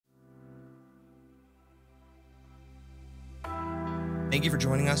Thank you for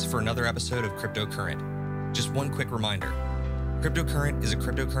joining us for another episode of Cryptocurrent. Just one quick reminder. Cryptocurrent is a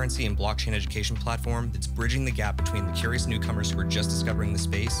cryptocurrency and blockchain education platform that's bridging the gap between the curious newcomers who are just discovering the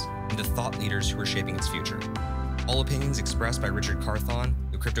space and the thought leaders who are shaping its future. All opinions expressed by Richard Carthon,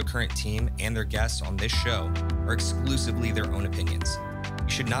 the Cryptocurrent team, and their guests on this show are exclusively their own opinions. You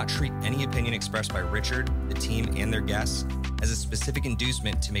should not treat any opinion expressed by Richard, the team, and their guests as a specific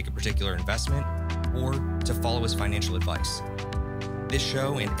inducement to make a particular investment or to follow his financial advice. This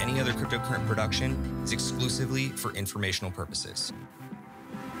show and any other Cryptocurrent production is exclusively for informational purposes.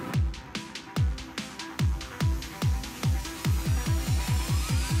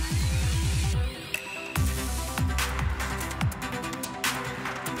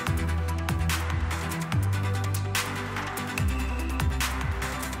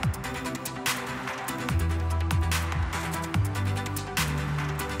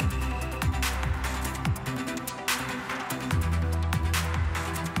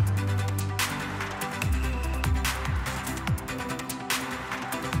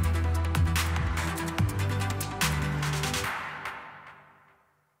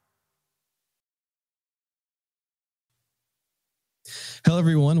 Hello,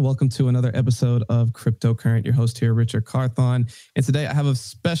 everyone. Welcome to another episode of Cryptocurrent. Your host here, Richard Carthon. And today I have a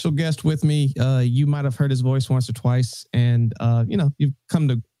special guest with me. You might have heard his voice once or twice, and you've come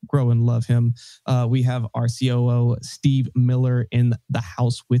to grow and love him. We have our COO, Steve Miller, in the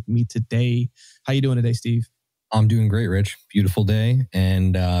house with me today. How you doing today, Steve? I'm doing great, Rich. Beautiful day,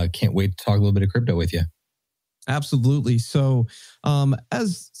 and can't wait to talk a little bit of crypto with you. Absolutely. So,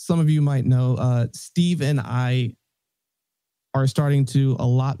 as some of you might know, Steve and I are starting to a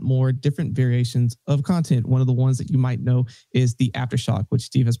lot more different variations of content. One of the ones that you might know is the Aftershock, which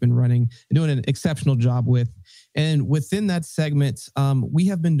Steve has been running and doing an exceptional job with. And within that segment, we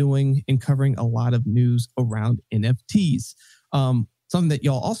have been doing and covering a lot of news around NFTs. Something that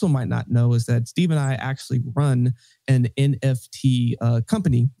y'all also might not know is that Steve and I actually run an NFT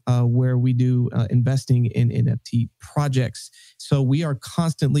company where we do investing in NFT projects. So we are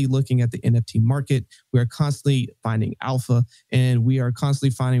constantly looking at the NFT market. We are constantly finding alpha, and we are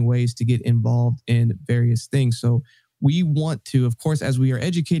constantly finding ways to get involved in various things. So we want to, of course, as we are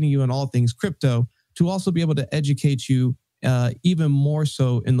educating you on all things crypto, to also be able to educate you even more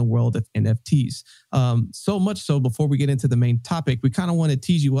so in the world of NFTs. So much so, before we get into the main topic, we kind of want to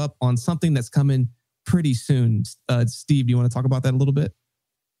tease you up on something that's coming pretty soon. Steve, do you want to talk about that a little bit?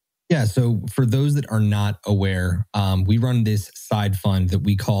 Yeah, so for those that are not aware, we run this side fund that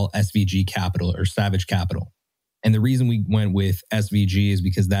we call SVG Capital or Savage Capital. And the reason we went with SVG is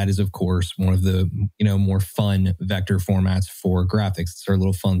because that is, of course, one of the more fun vector formats for graphics. It's our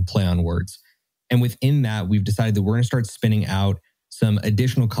little fun play on words. And within that, we've decided that we're going to start spinning out some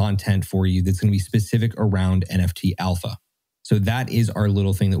additional content for you that's going to be specific around NFT alpha. So that is our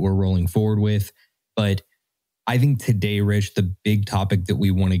little thing that we're rolling forward with. But I think today, Rich, the big topic that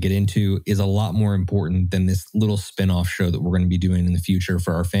we want to get into is a lot more important than this little spin-off show that we're going to be doing in the future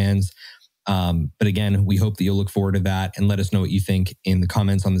for our fans. But again, we hope that you'll look forward to that and let us know what you think in the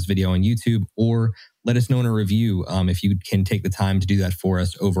comments on this video on YouTube, or let us know in a review if you can take the time to do that for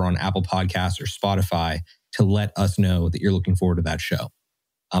us over on Apple Podcasts or Spotify to let us know that you're looking forward to that show.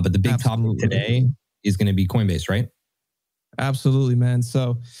 But the big topic today is going to be Coinbase, right? Absolutely, man.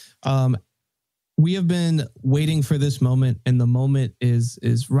 So we have been waiting for this moment, and the moment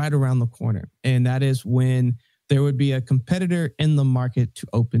is right around the corner. And that is when there would be a competitor in the market to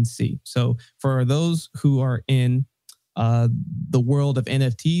OpenSea. So for those who are in the world of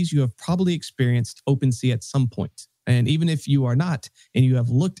NFTs, you have probably experienced OpenSea at some point. And even if you are not, and you have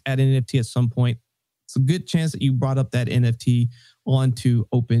looked at an NFT at some point, it's a good chance that you brought up that NFT onto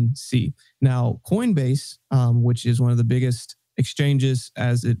OpenSea. Now, Coinbase, which is one of the biggest exchanges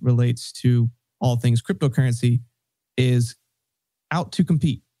as it relates to all things cryptocurrency, is out to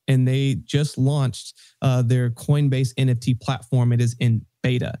compete. And they just launched their Coinbase NFT platform. It is in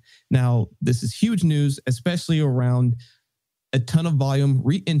beta. Now, this is huge news, especially around a ton of volume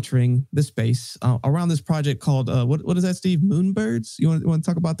re-entering the space around this project called, what is that, Steve? Moonbirds? You want to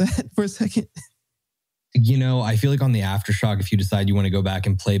talk about that for a second? I feel like on the Aftershock, if you decide you want to go back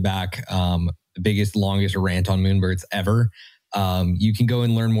and play back the biggest, longest rant on Moonbirds ever, you can go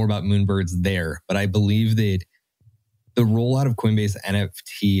and learn more about Moonbirds there. But I believe that the rollout of Coinbase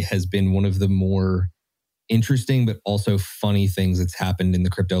NFT has been one of the more interesting but also funny things that's happened in the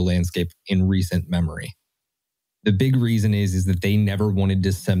crypto landscape in recent memory. The big reason is that they never wanted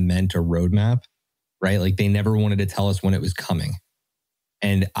to cement a roadmap, right? Like they never wanted to tell us when it was coming.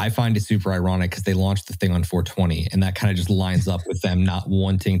 And I find it super ironic because they launched the thing on 420, and that kind of just lines up with them not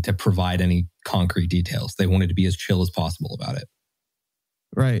wanting to provide any concrete details. They wanted to be as chill as possible about it.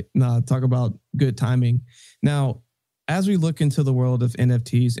 Right. No, talk about good timing. Now, as we look into the world of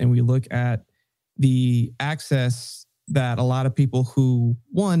NFTs and we look at the access that a lot of people who,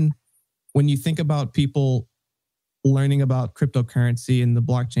 one, when you think about people learning about cryptocurrency in the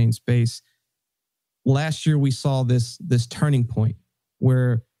blockchain space, last year we saw this turning point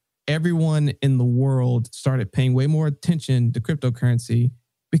where everyone in the world started paying way more attention to cryptocurrency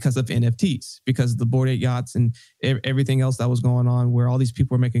because of NFTs, because of the Bored Ape yachts and everything else that was going on, where all these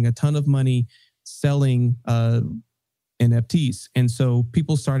people were making a ton of money selling NFTs. And so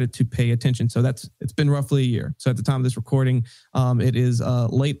people started to pay attention. So it's been roughly a year. So at the time of this recording, it is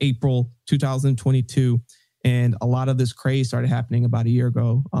late April 2022. And a lot of this craze started happening about a year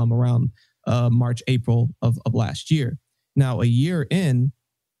ago, around March, April of last year. Now, a year in,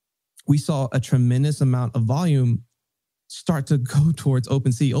 we saw a tremendous amount of volume start to go towards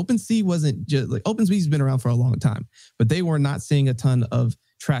OpenSea. OpenSea wasn't just like OpenSea's been around for a long time, but they were not seeing a ton of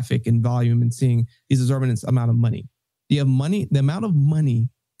traffic and volume and seeing these exorbitant amount of money. The amount of money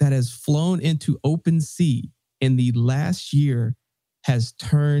that has flown into OpenSea in the last year has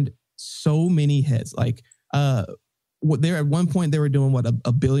turned so many heads. Like, there at one point they were doing what,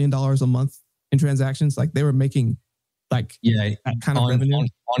 $1 billion a month in transactions. Like they were making like that kind of revenue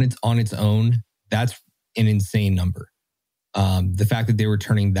on its own. That's an insane number. The fact that they were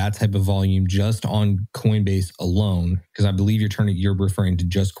turning that type of volume just on Coinbase alone, because I believe you're referring to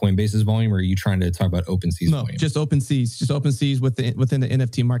just Coinbase's volume, or are you trying to talk about OpenSea's volume? Just OpenSea's within the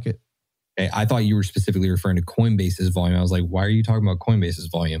NFT market. Okay, I thought you were specifically referring to Coinbase's volume. I was like, why are you talking about Coinbase's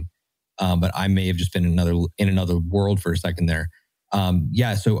volume? But I may have just been in another world for a second there.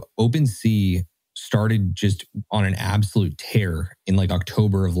 So OpenSea started just on an absolute tear in like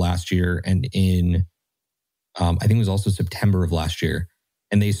October of last year, and in I think it was also September of last year,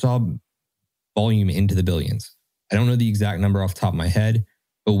 and they saw volume into the billions. I don't know the exact number off the top of my head,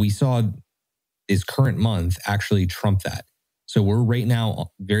 but we saw this current month actually trump that. So we're right now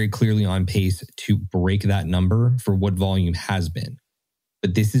very clearly on pace to break that number for what volume has been.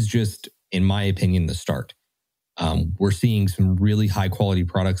 But this is just, in my opinion, the start. We're seeing some really high quality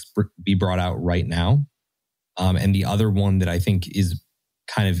products be brought out right now. And the other one that I think is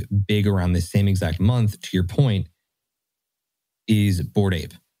kind of big around the same exact month, to your point, is Bored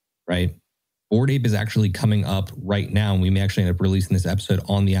Ape, right? Bored Ape is actually coming up right now, and we may actually end up releasing this episode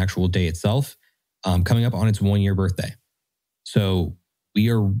on the actual day itself, coming up on its 1-year birthday. So we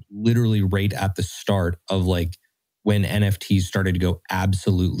are literally right at the start of like when NFTs started to go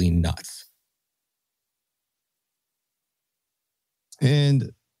absolutely nuts.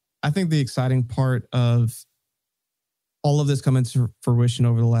 And I think the exciting part of all of this coming to fruition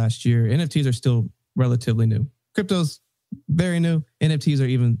over the last year, NFTs are still relatively new. Crypto's very new. NFTs are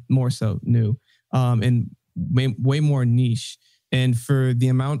even more so new, and way more niche. And for the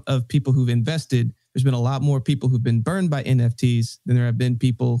amount of people who've invested, there's been a lot more people who've been burned by NFTs than there have been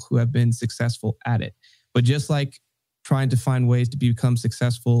people who have been successful at it. But just like trying to find ways to become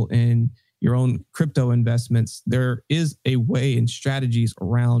successful in your own crypto investments, there is a way and strategies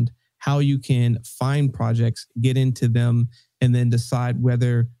around how you can find projects, get into them, and then decide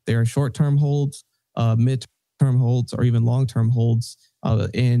whether they're short-term holds, mid-term holds, or even long-term holds,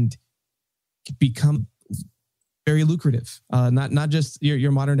 and become very lucrative. Not just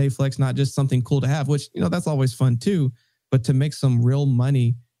your modern day flex, not just something cool to have, which, that's always fun too, but to make some real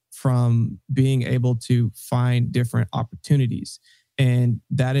money from being able to find different opportunities. And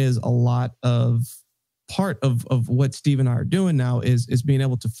that is a lot of part of what Steve and I are doing now is being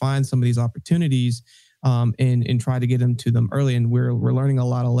able to find some of these opportunities and try to get them to them early. And we're learning a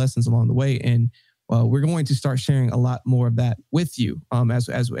lot of lessons along the way. And we're going to start sharing a lot more of that with you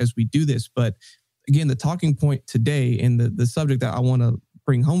as we do this. But again, the talking point today and the subject that I want to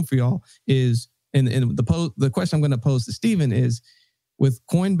bring home for y'all is, and the question I'm going to pose to Steven is, with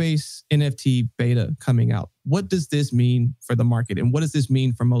Coinbase NFT beta coming out, what does this mean for the market? And what does this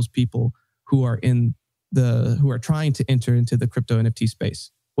mean for most people who are trying to enter into the crypto NFT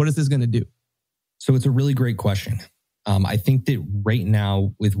space? What is this going to do? So it's a really great question. I think that right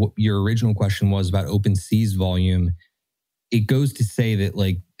now, with what your original question was about OpenSea's volume, it goes to say that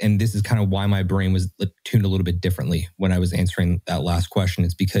and this is kind of why my brain was tuned a little bit differently when I was answering that last question.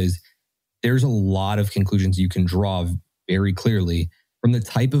 It's because there's a lot of conclusions you can draw very clearly from the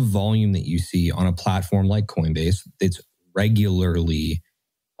type of volume that you see on a platform like Coinbase that's regularly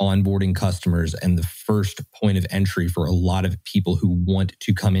onboarding customers and the first point of entry for a lot of people who want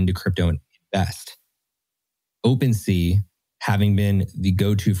to come into crypto and invest. OpenSea, having been the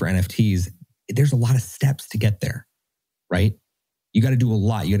go-to for NFTs, there's a lot of steps to get there, right? You got to do a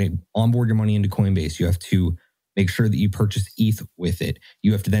lot. You got to onboard your money into Coinbase. You have to Make sure that you purchase ETH with it.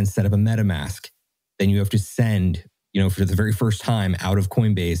 You have to then set up a MetaMask. Then you have to send, for the very first time out of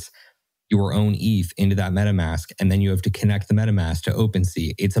Coinbase, your own ETH into that MetaMask. And then you have to connect the MetaMask to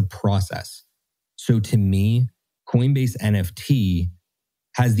OpenSea. It's a process. So to me, Coinbase NFT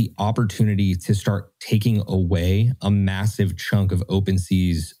has the opportunity to start taking away a massive chunk of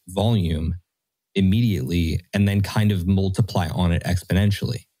OpenSea's volume immediately and then kind of multiply on it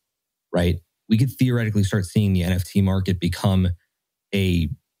exponentially, right? We could theoretically start seeing the NFT market become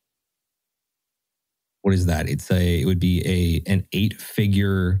what is that? It would be an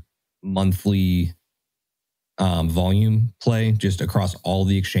 8-figure monthly volume play just across all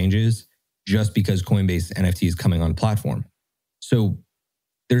the exchanges, just because Coinbase NFT is coming on platform. So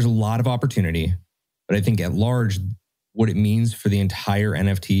there's a lot of opportunity, but I think at large, what it means for the entire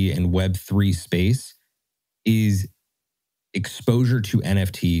NFT and Web3 space is exposure to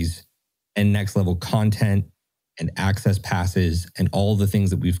NFTs and next level content and access passes and all the things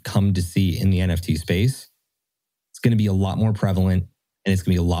that we've come to see in the NFT space. It's going to be a lot more prevalent and it's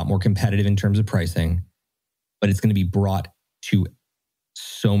going to be a lot more competitive in terms of pricing, but it's going to be brought to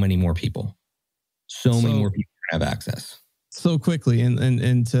so many more people. So many more people have access. So quickly,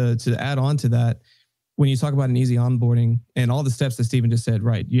 and to add on to that, when you talk about an easy onboarding and all the steps that Steven just said,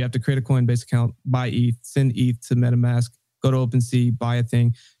 right? You have to create a Coinbase account, buy ETH, send ETH to MetaMask, go to OpenSea, buy a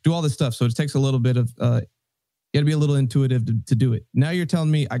thing, do all this stuff. So it takes a little bit of, you got to be a little intuitive to do it. Now you're telling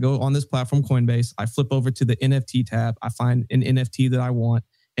me I go on this platform, Coinbase, I flip over to the NFT tab, I find an NFT that I want,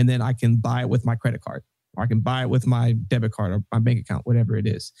 and then I can buy it with my credit card, or I can buy it with my debit card or my bank account, whatever it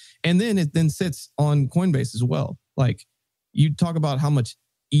is. And then it then sits on Coinbase as well. Like, you talk about how much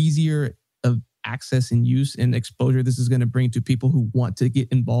easier of access and use and exposure this is going to bring to people who want to get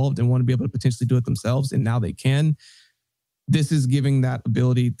involved and want to be able to potentially do it themselves. And now they can. This is giving that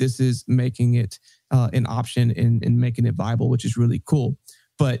ability. This is making it an option and making it viable, which is really cool.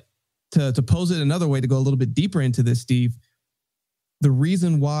 But to pose it another way, to go a little bit deeper into this, Steve, the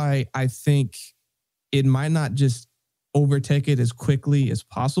reason why I think it might not just overtake it as quickly as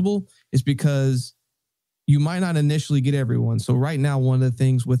possible is because you might not initially get everyone. So right now, one of the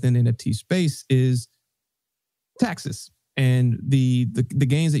things within NFT space is taxes and the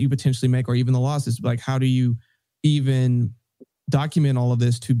gains that you potentially make, or even the losses. Like, how do you even document all of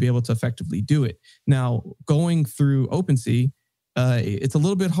this to be able to effectively do it? Now, going through OpenSea, it's a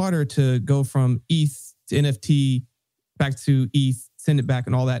little bit harder to go from ETH to NFT back to ETH, send it back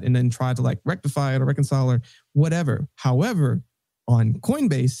and all that, and then try to like rectify it or reconcile or whatever. However, on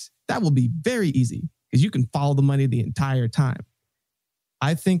Coinbase, that will be very easy because you can follow the money the entire time.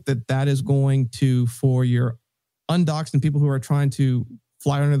 I think that is going to, for your undoxed and people who are trying to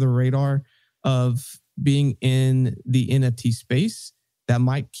fly under the radar of being in the NFT space, that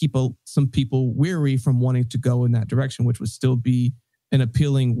might keep some people weary from wanting to go in that direction, which would still be an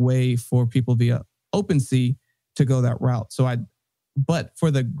appealing way for people via OpenSea to go that route. But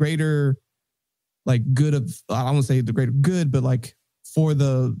for the greater like good of, I don't want to say the greater good, but like for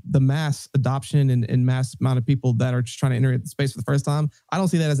the mass adoption and mass amount of people that are just trying to enter the space for the first time, I don't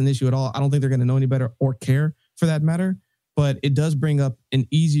see that as an issue at all. I don't think they're going to know any better or care for that matter. But it does bring up an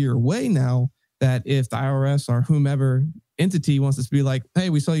easier way now that if the IRS or whomever entity wants us to be like, hey,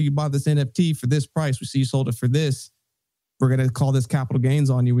 we saw you bought this NFT for this price. We see you sold it for this. We're going to call this capital gains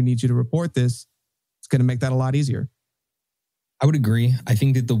on you. We need you to report this. It's going to make that a lot easier. I would agree. I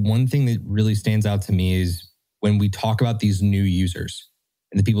think that the one thing that really stands out to me is when we talk about these new users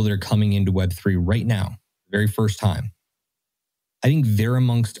and the people that are coming into Web3 right now, the very first time, I think they're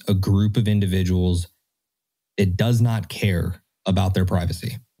amongst a group of individuals that does not care about their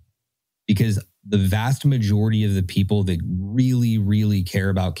privacy. Because the vast majority of the people that really, really care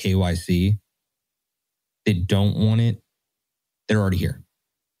about KYC, that don't want it, they're already here.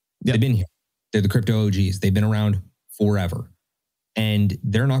 Yep. They've been here. They're the crypto OGs. They've been around forever. And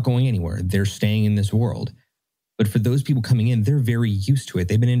they're not going anywhere. They're staying in this world. But for those people coming in, they're very used to it.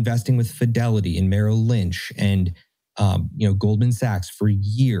 They've been investing with Fidelity and Merrill Lynch and Goldman Sachs for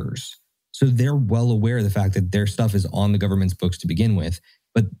years. So they're well aware of the fact that their stuff is on the government's books to begin with.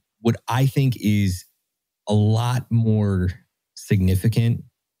 But what I think is a lot more significant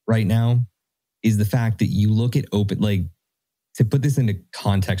right now is the fact that you look at to put this into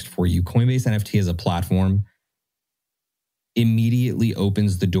context for you, Coinbase NFT as a platform immediately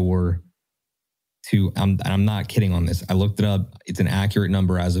opens the door to, I'm not kidding on this, I looked it up, it's an accurate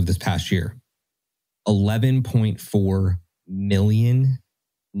number as of this past year, 11.4 million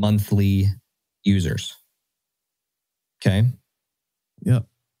monthly users. Okay? Yep.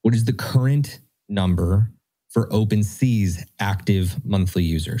 What is the current number for OpenSea's active monthly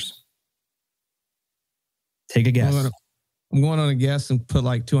users? Take a guess. I'm going on a guess and put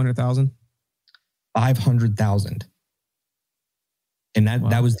like 200,000. 500,000. And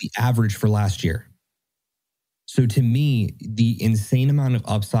that was the average for last year. So to me, the insane amount of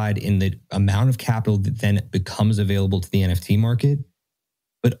upside in the amount of capital that then becomes available to the NFT market,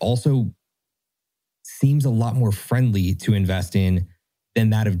 but also seems a lot more friendly to invest in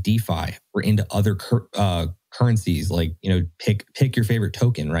than that of DeFi or into other currencies. Like, pick your favorite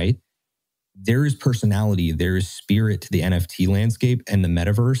token, right? There is personality, there is spirit to the NFT landscape and the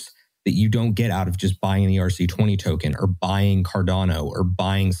metaverse that you don't get out of just buying an ERC20 token or buying Cardano or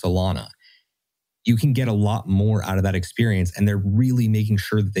buying Solana. You can get a lot more out of that experience, and they're really making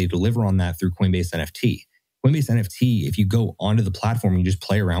sure that they deliver on that through Coinbase NFT. Coinbase NFT, if you go onto the platform and you just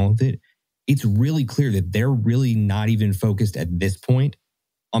play around with it, it's really clear that they're really not even focused at this point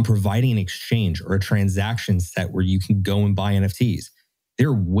on providing an exchange or a transaction set where you can go and buy NFTs.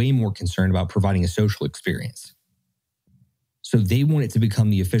 They're way more concerned about providing a social experience. So they want it to become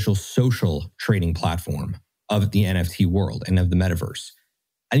the official social trading platform of the NFT world and of the metaverse.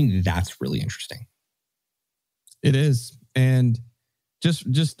 I think that's really interesting. It is. And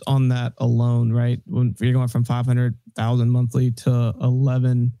just on that alone, right? When you're going from 500,000 monthly to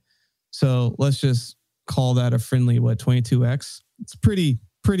 11. So let's just call that a friendly, 22x. It's pretty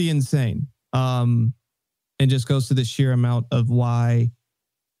insane. And just goes to the sheer amount of why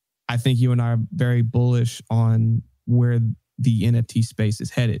I think you and I are very bullish on where the NFT space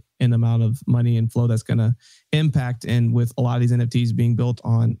is headed and the amount of money and flow that's going to impact. And with a lot of these NFTs being built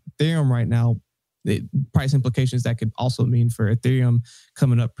on Ethereum right now, the price implications that could also mean for Ethereum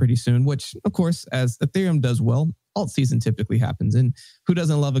coming up pretty soon, which of course, as Ethereum does well, alt season typically happens. And who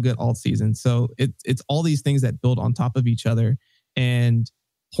doesn't love a good alt season? So it's all these things that build on top of each other and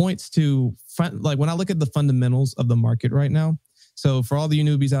points to like when I look at the fundamentals of the market right now. So for all the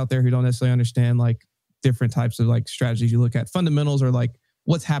newbies out there who don't necessarily understand like different types of like strategies you look at, fundamentals are like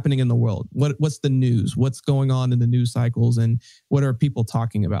what's happening in the world, what's the news, what's going on in the news cycles, and what are people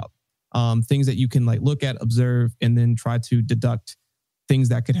talking about. Things that you can like look at, observe, and then try to deduct things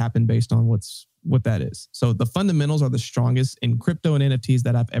that could happen based on what that is. So the fundamentals are the strongest in crypto and NFTs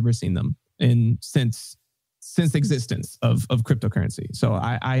that I've ever seen them in since the existence of cryptocurrency. So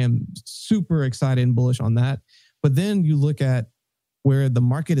I am super excited and bullish on that. But then you look at where the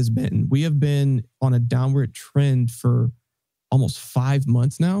market has been. We have been on a downward trend for almost 5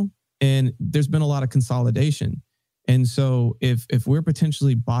 months now, and there's been a lot of consolidation. And so if we're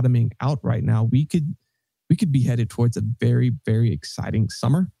potentially bottoming out right now, we could be headed towards a very, very exciting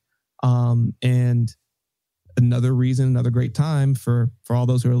summer. And another great time for all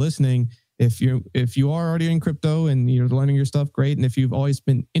those who are listening. If you are already in crypto and you're learning your stuff, great. And if you've always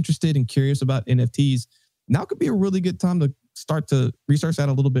been interested and curious about NFTs, now could be a really good time to start to research that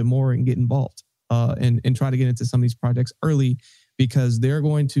a little bit more and get involved and try to get into some of these projects early, because there are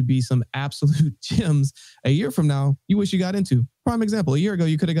going to be some absolute gems a year from now you wish you got into. Prime example, a year ago,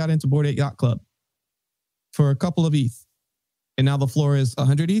 you could have got into Bored Ape Yacht Club for a couple of ETH. And now the floor is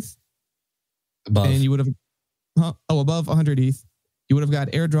 100 ETH. Above. And you would have, above 100 ETH. You would have got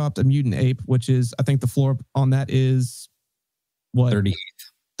airdropped a mutant ape, which is, I think the floor on that is what?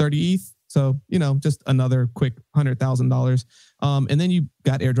 30 ETH. So, just another quick $100,000. And then you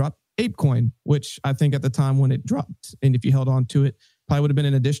got airdropped ApeCoin, which I think at the time when it dropped, and if you held on to it, probably would have been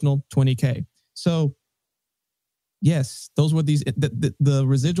an additional 20K. So yes, those were the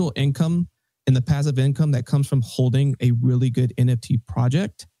residual income and the passive income that comes from holding a really good NFT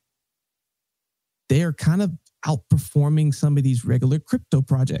project. They are kind of outperforming some of these regular crypto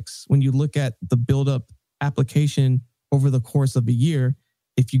projects. When you look at the build-up application over the course of a year,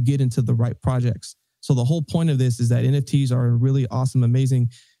 if you get into the right projects. So the whole point of this is that NFTs are a really awesome, amazing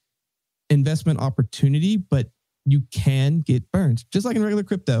investment opportunity, but you can get burned. Just like in regular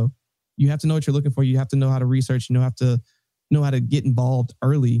crypto, you have to know what you're looking for. You have to know how to research. You have to know how to get involved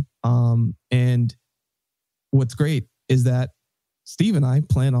early. And what's great is that Steve and I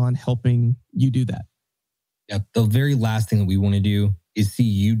plan on helping you do that. Yeah, the very last thing that we want to do is see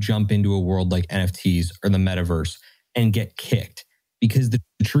you jump into a world like NFTs or the metaverse and get kicked. Because the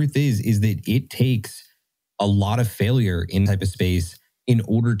truth is that it takes a lot of failure in type of space in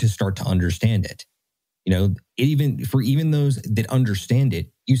order to start to understand it. Even those that understand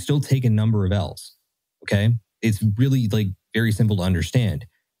it, you still take a number of L's. Okay. It's really like very simple to understand.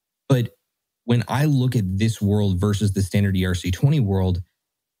 But when I look at this world versus the standard ERC20 world,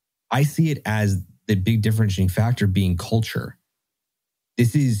 I see it as the big differentiating factor being culture.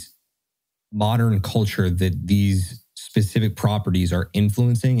 This is modern culture that these specific properties are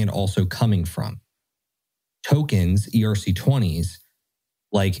influencing and also coming from. Tokens, ERC20s,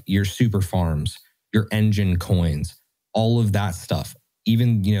 like your super farms, your engine coins, all of that stuff,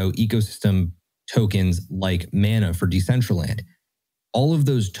 even, ecosystem tokens like Mana for Decentraland, all of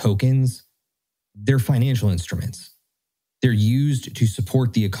those tokens, they're financial instruments. They're used to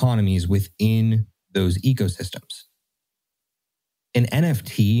support the economies within those ecosystems. An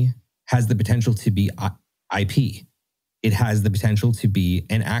NFT has the potential to be IP. It has the potential to be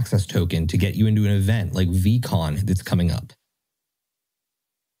an access token to get you into an event like VCon that's coming up.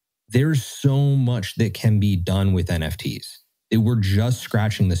 There's so much that can be done with NFTs that we're just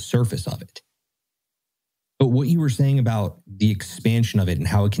scratching the surface of it. But what you were saying about the expansion of it and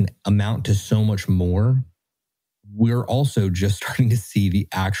how it can amount to so much more, we're also just starting to see the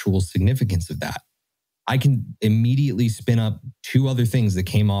actual significance of that. I can immediately spin up 2 other things that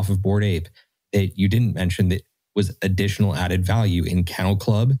came off of Bored Ape that you didn't mention that was additional added value in Kennel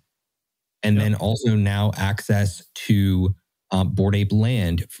Club. And then also now access to Bored Ape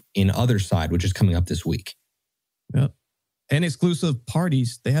Land in Other Side, which is coming up this week. Yep. And exclusive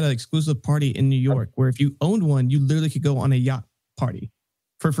parties. They had an exclusive party in New York where if you owned one, you literally could go on a yacht party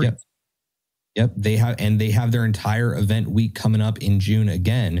for free. Yep. They have their entire event week coming up in June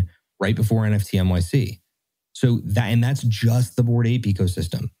again, right before NFT NYC. So that's just the Bored Ape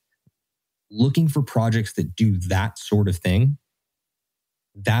ecosystem. Looking for projects that do that sort of thing,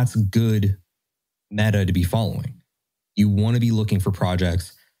 that's good meta to be following. You want to be looking for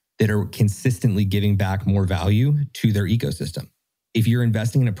projects that are consistently giving back more value to their ecosystem. If you're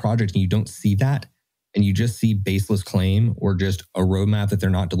investing in a project and you don't see that, and you just see baseless claim or just a roadmap that they're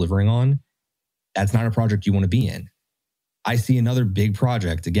not delivering on, that's not a project you want to be in. I see another big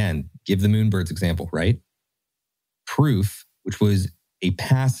project, again, give the Moonbirds example, right? Proof, which was a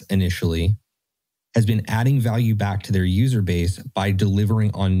pass initially, has been adding value back to their user base by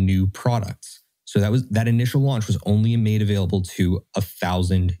delivering on new products. So that initial launch was only made available to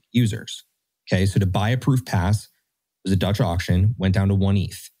 1,000 users. Okay, so to buy a Proof pass was a Dutch auction, went down to 1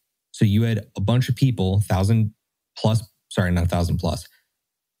 ETH. So you had a bunch of people, 1,000 plus, sorry, not 1,000 plus,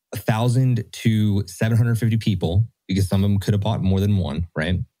 1,000 to 750 people, because some of them could have bought more than one,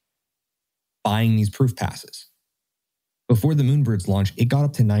 right? Buying these Proof passes. Before the Moonbirds launch, it got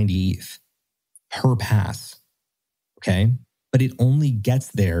up to 90 ETH per pass, okay? But it only gets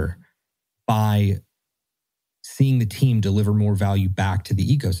there by seeing the team deliver more value back to the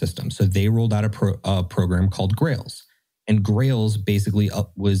ecosystem. So they rolled out a program called Grails. And Grails basically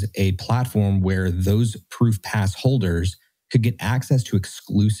was a platform where those Proof pass holders could get access to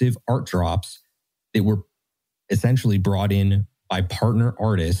exclusive art drops that were essentially brought in by partner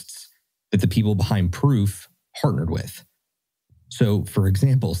artists that the people behind Proof partnered with. So, for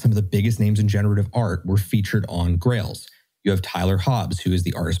example, some of the biggest names in generative art were featured on Grails. You have Tyler Hobbs, who is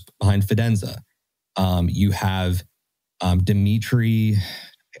the artist behind Fidenza. You have Dimitri,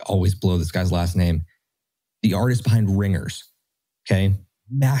 I always blow this guy's last name, the artist behind Ringers. Okay,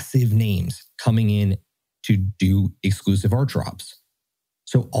 massive names coming in to do exclusive art drops.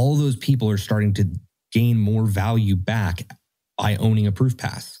 So all those people are starting to gain more value back by owning a Proof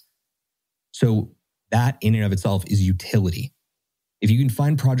pass. So that in and of itself is utility. If you can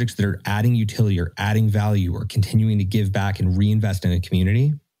find projects that are adding utility or adding value or continuing to give back and reinvest in a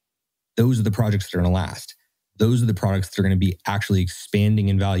community, those are the projects that are going to last. Those are the products that are going to be actually expanding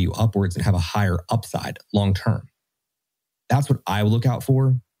in value upwards and have a higher upside long term. That's what I will look out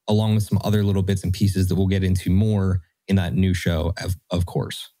for, along with some other little bits and pieces that we'll get into more in that new show, of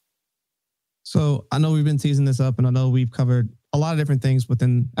course. So I know we've been teasing this up, and I know we've covered a lot of different things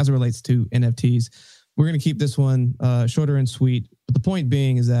within as it relates to NFTs. We're going to keep this one shorter and sweet. But the point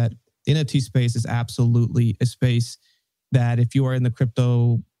being is that the NFT space is absolutely a space that if you are in the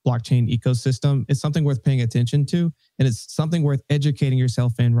crypto blockchain ecosystem, it's something worth paying attention to. And it's something worth educating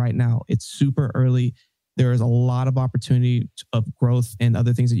yourself in right now. It's super early. There is a lot of opportunity of growth and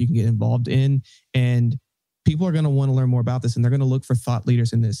other things that you can get involved in. And people are going to want to learn more about this, and they're going to look for thought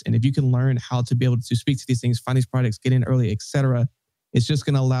leaders in this. And if you can learn how to be able to speak to these things, find these products, get in early, etc., it's just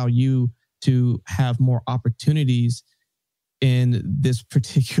going to allow you to have more opportunities in this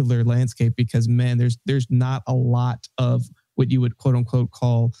particular landscape, because man, there's not a lot of what you would quote unquote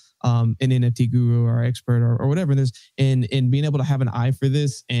call an NFT guru or expert or whatever. There's in being able to have an eye for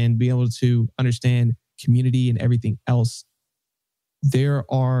this and be able to understand community and everything else.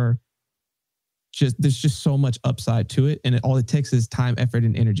 There's just so much upside to it, and all it takes is time, effort,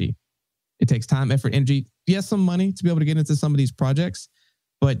 and energy. It takes time, effort, energy. Yes, some money to be able to get into some of these projects,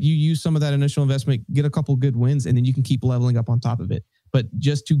 but you use some of that initial investment, get a couple good wins, and then you can keep leveling up on top of it. But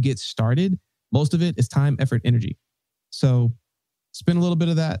just to get started, most of it is time, effort, energy. So spend a little bit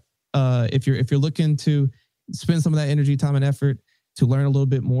of that. If you're looking to spend some of that energy, time, and effort, to learn a little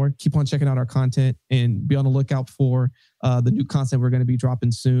bit more, keep on checking out our content and be on the lookout for the new content we're going to be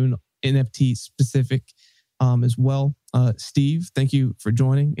dropping soon, NFT specific as well. Steve, thank you for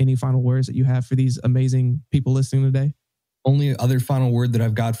joining. Any final words that you have for these amazing people listening today? Only other final word that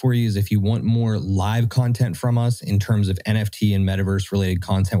I've got for you is if you want more live content from us in terms of NFT and metaverse related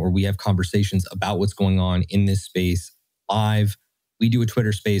content where we have conversations about what's going on in this space live, we do a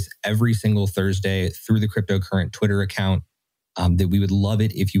Twitter space every single Thursday through the Cryptocurrent Twitter account that we would love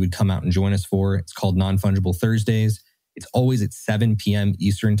it if you would come out and join us for. It's called Non-Fungible Thursdays. It's always at 7 p.m.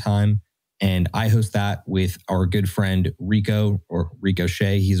 Eastern time. And I host that with our good friend Rico, or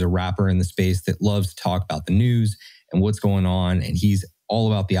Ricochet. He's a rapper in the space that loves to talk about the news and what's going on. And he's all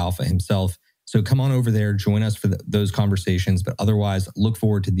about the alpha himself. So come on over there, join us for those conversations. But otherwise, look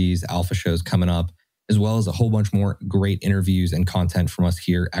forward to these alpha shows coming up, as well as a whole bunch more great interviews and content from us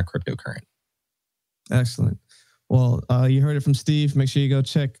here at Cryptocurrent. Excellent. Well, you heard it from Steve. Make sure you go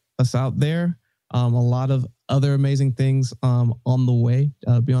check us out there. A lot of other amazing things on the way.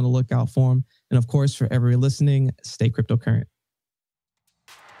 Be on the lookout for them. And of course, for everyone listening, stay cryptocurrent.